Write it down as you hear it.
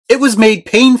It was made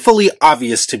painfully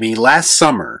obvious to me last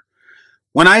summer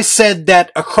when I said that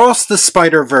Across the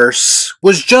Spiderverse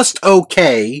was just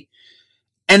okay,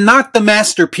 and not the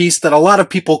masterpiece that a lot of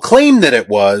people claim that it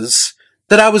was,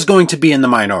 that I was going to be in the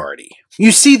minority.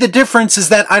 You see, the difference is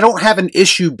that I don't have an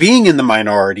issue being in the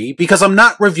minority because I'm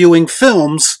not reviewing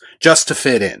films just to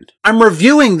fit in. I'm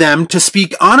reviewing them to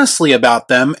speak honestly about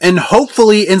them and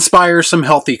hopefully inspire some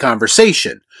healthy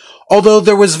conversation. Although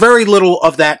there was very little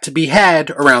of that to be had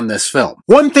around this film.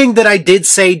 One thing that I did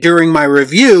say during my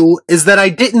review is that I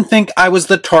didn't think I was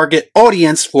the target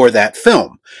audience for that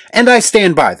film, and I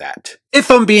stand by that. If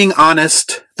I'm being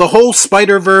honest, the whole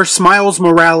Spider-Verse Miles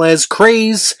Morales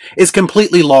craze is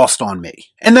completely lost on me.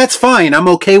 And that's fine, I'm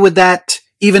okay with that,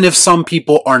 even if some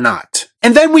people are not.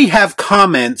 And then we have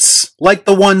comments like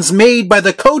the ones made by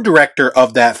the co-director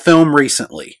of that film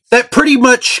recently that pretty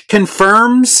much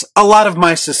confirms a lot of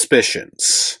my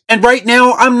suspicions. And right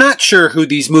now, I'm not sure who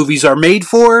these movies are made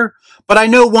for, but I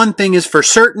know one thing is for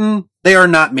certain, they are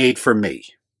not made for me.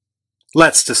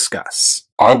 Let's discuss.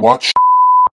 I watch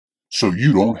so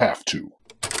you don't have to.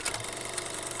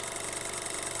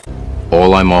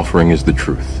 All I'm offering is the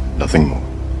truth, nothing more.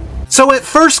 So at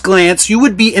first glance, you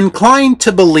would be inclined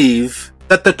to believe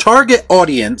that the target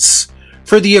audience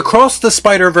for the Across the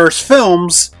Spiderverse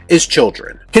films is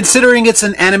children, considering it's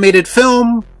an animated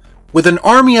film with an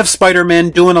army of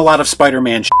Spider-Men doing a lot of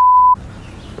Spider-Man shit.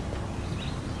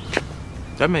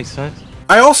 That makes sense.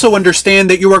 I also understand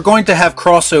that you are going to have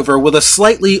crossover with a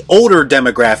slightly older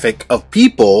demographic of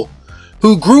people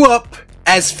who grew up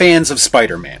as fans of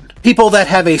Spider-Man. People that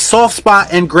have a soft spot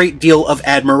and great deal of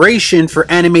admiration for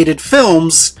animated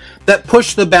films that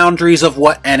push the boundaries of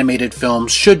what animated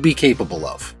films should be capable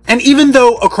of. And even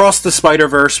though Across the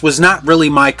Spider-Verse was not really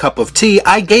my cup of tea,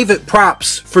 I gave it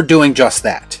props for doing just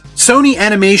that. Sony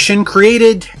Animation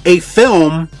created a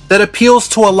film that appeals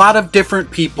to a lot of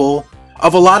different people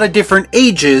of a lot of different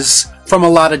ages from a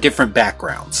lot of different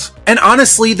backgrounds. And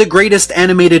honestly, the greatest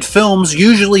animated films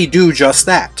usually do just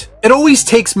that. It always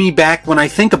takes me back when I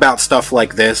think about stuff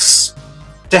like this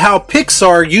to how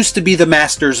Pixar used to be the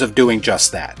masters of doing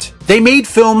just that. They made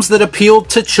films that appealed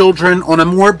to children on a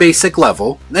more basic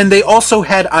level, and they also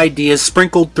had ideas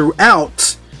sprinkled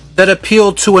throughout that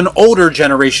appealed to an older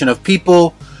generation of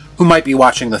people who might be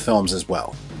watching the films as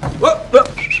well. Whoa, whoa.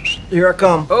 Here I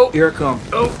come. Oh, here I come.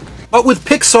 Oh. But with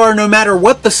Pixar, no matter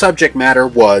what the subject matter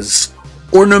was,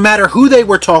 or no matter who they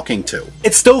were talking to,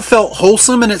 it still felt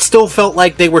wholesome and it still felt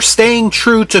like they were staying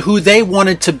true to who they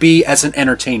wanted to be as an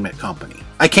entertainment company.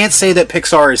 I can't say that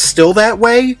Pixar is still that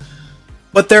way,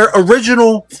 but their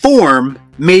original form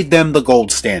made them the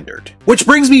gold standard. Which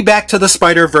brings me back to the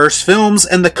Spider-Verse films,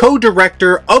 and the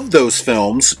co-director of those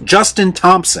films, Justin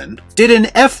Thompson, did an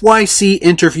FYC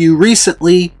interview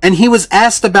recently, and he was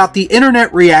asked about the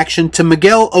internet reaction to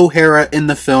Miguel O'Hara in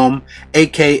the film,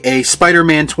 aka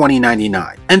Spider-Man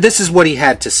 2099. And this is what he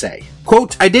had to say.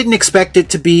 Quote, "I didn't expect it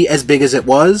to be as big as it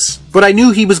was, but I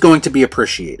knew he was going to be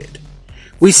appreciated.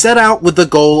 We set out with the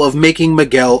goal of making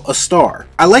Miguel a star.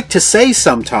 I like to say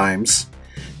sometimes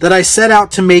that I set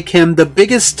out to make him the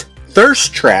biggest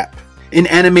thirst trap in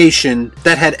animation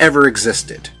that had ever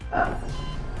existed."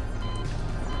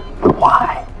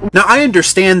 Why? Now, I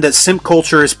understand that simp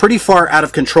culture is pretty far out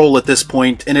of control at this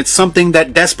point, and it's something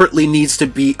that desperately needs to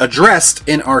be addressed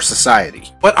in our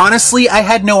society. But honestly, I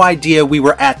had no idea we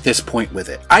were at this point with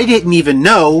it. I didn't even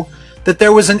know that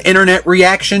there was an internet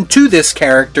reaction to this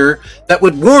character that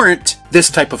would warrant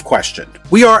this type of question.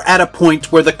 We are at a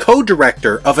point where the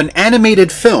co-director of an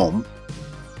animated film,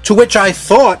 to which I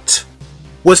thought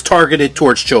was targeted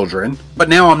towards children, but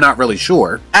now I'm not really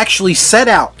sure, actually set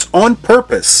out on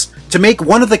purpose to make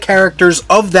one of the characters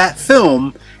of that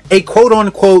film a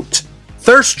quote-unquote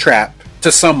thirst trap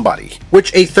to somebody,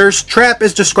 which a thirst trap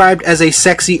is described as a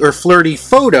sexy or flirty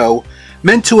photo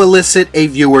meant to elicit a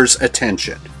viewer's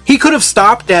attention. He could have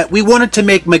stopped at, "We wanted to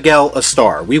make Miguel a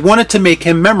star. We wanted to make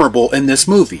him memorable in this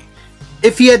movie."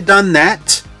 If he had done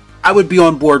that, I would be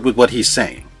on board with what he's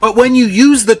saying. But when you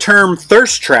use the term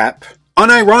thirst trap,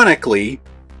 unironically,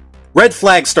 red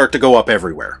flags start to go up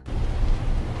everywhere.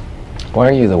 Why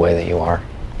are you the way that you are?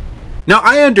 Now,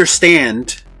 I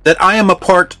understand that I am a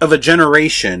part of a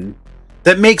generation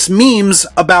that makes memes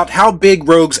about how big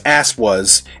Rogue's ass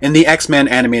was in the X-Men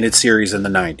animated series in the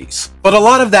 90s. But a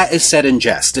lot of that is said in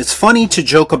jest. It's funny to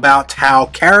joke about how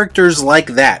characters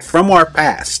like that from our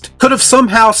past could have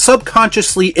somehow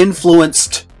subconsciously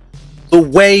influenced the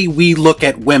way we look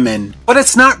at women, but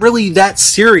it's not really that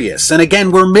serious. And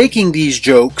again, we're making these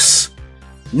jokes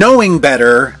knowing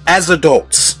better as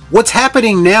adults. What's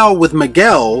happening now with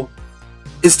Miguel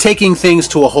is taking things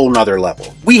to a whole nother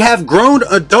level. We have grown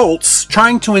adults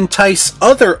trying to entice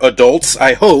other adults,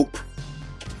 I hope,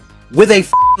 with a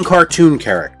f***ing cartoon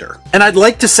character. And I'd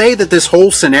like to say that this whole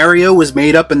scenario was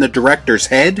made up in the director's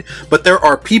head, but there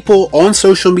are people on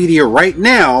social media right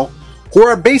now who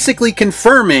are basically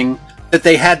confirming that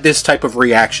they had this type of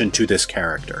reaction to this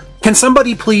character. Can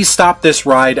somebody please stop this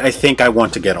ride? I think I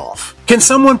want to get off. Can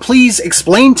someone please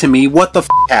explain to me what the f***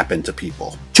 happened to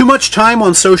people? Too much time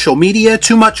on social media?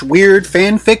 Too much weird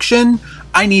fan fiction?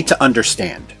 I need to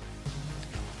understand.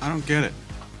 I don't get it.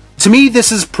 To me,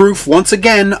 this is proof, once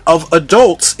again, of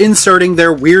adults inserting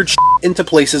their weird shit into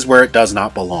places where it does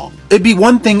not belong. It'd be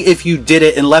one thing if you did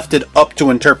it and left it up to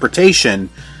interpretation,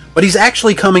 but he's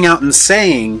actually coming out and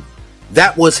saying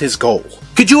that was his goal.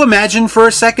 Could you imagine for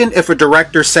a second if a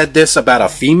director said this about a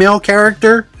female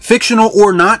character? Fictional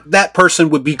or not, that person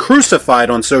would be crucified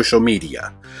on social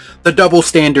media. The double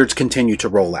standards continue to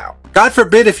roll out. God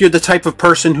forbid if you're the type of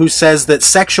person who says that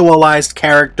sexualized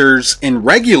characters in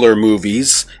regular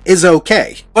movies is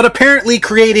okay. But apparently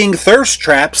creating thirst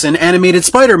traps in animated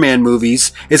Spider-Man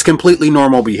movies is completely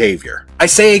normal behavior. I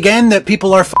say again that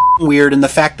people are f***ing weird, and the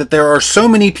fact that there are so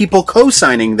many people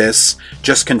co-signing this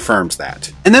just confirms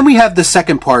that. And then we have the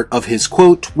second part of his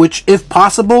quote, which, if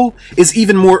possible, is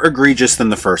even more egregious than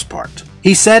the first part.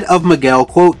 He said of Miguel,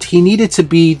 quote, he needed to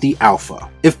be the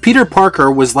alpha. If Peter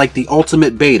Parker was like the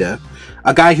ultimate beta,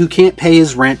 a guy who can't pay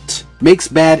his rent, makes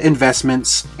bad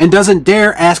investments, and doesn't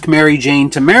dare ask Mary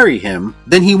Jane to marry him,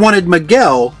 then he wanted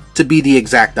Miguel to be the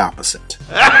exact opposite.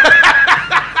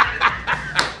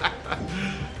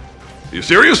 You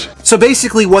serious? So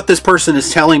basically what this person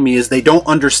is telling me is they don't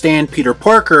understand Peter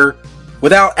Parker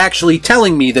without actually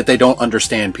telling me that they don't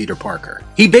understand Peter Parker.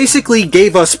 He basically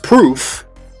gave us proof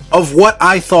of what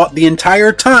I thought the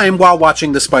entire time while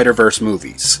watching the Spider-Verse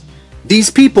movies. These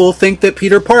people think that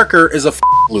Peter Parker is a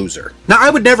loser. Now, I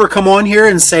would never come on here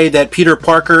and say that Peter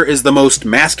Parker is the most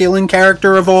masculine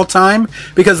character of all time,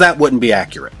 because that wouldn't be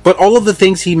accurate. But all of the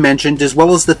things he mentioned, as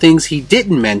well as the things he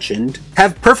didn't mention,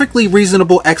 have perfectly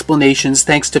reasonable explanations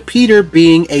thanks to Peter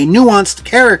being a nuanced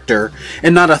character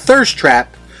and not a thirst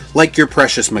trap like your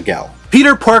precious Miguel.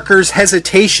 Peter Parker's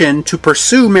hesitation to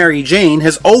pursue Mary Jane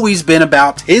has always been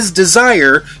about his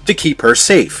desire to keep her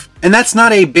safe. And that's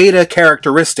not a beta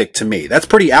characteristic to me. That's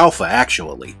pretty alpha,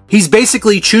 actually. He's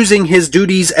basically choosing his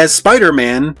duties as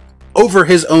Spider-Man over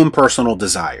his own personal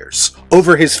desires,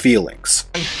 over his feelings.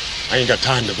 I ain't got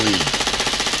time to bleed.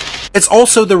 It's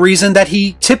also the reason that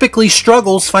he typically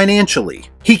struggles financially.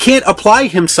 He can't apply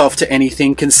himself to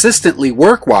anything consistently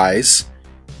work-wise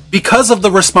because of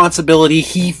the responsibility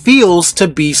he feels to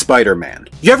be Spider-Man.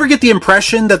 You ever get the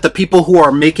impression that the people who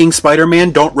are making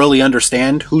Spider-Man don't really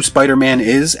understand who Spider-Man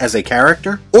is as a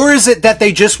character? Or is it that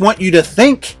they just want you to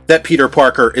think that Peter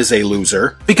Parker is a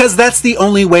loser? Because that's the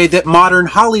only way that modern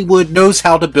Hollywood knows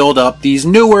how to build up these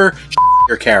newer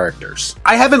characters.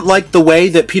 I haven't liked the way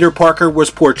that Peter Parker was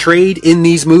portrayed in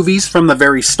these movies from the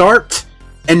very start,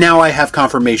 and now I have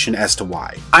confirmation as to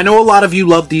why. I know a lot of you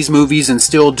love these movies and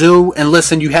still do, and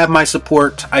listen, you have my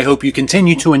support. I hope you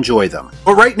continue to enjoy them.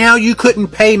 But right now, you couldn't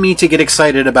pay me to get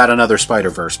excited about another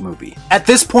Spider-Verse movie. At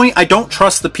this point, I don't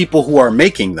trust the people who are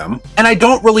making them, and I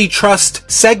don't really trust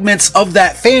segments of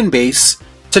that fan base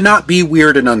to not be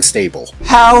weird and unstable.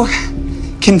 How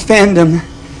can fandom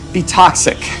be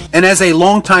toxic? And as a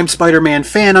longtime Spider-Man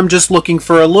fan, I'm just looking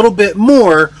for a little bit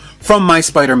more from my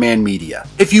Spider-Man media.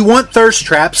 If you want thirst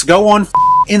traps, go on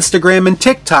Instagram and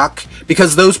TikTok,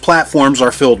 because those platforms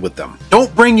are filled with them.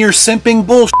 Don't bring your simping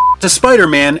bullshit to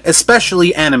Spider-Man,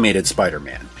 especially animated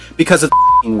Spider-Man, because it's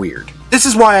weird. This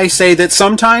is why I say that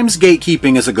sometimes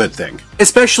gatekeeping is a good thing,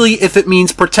 especially if it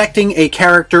means protecting a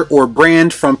character or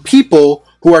brand from people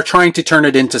who are trying to turn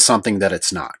it into something that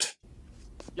it's not.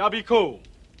 Y'all be cool.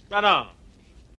 Right on.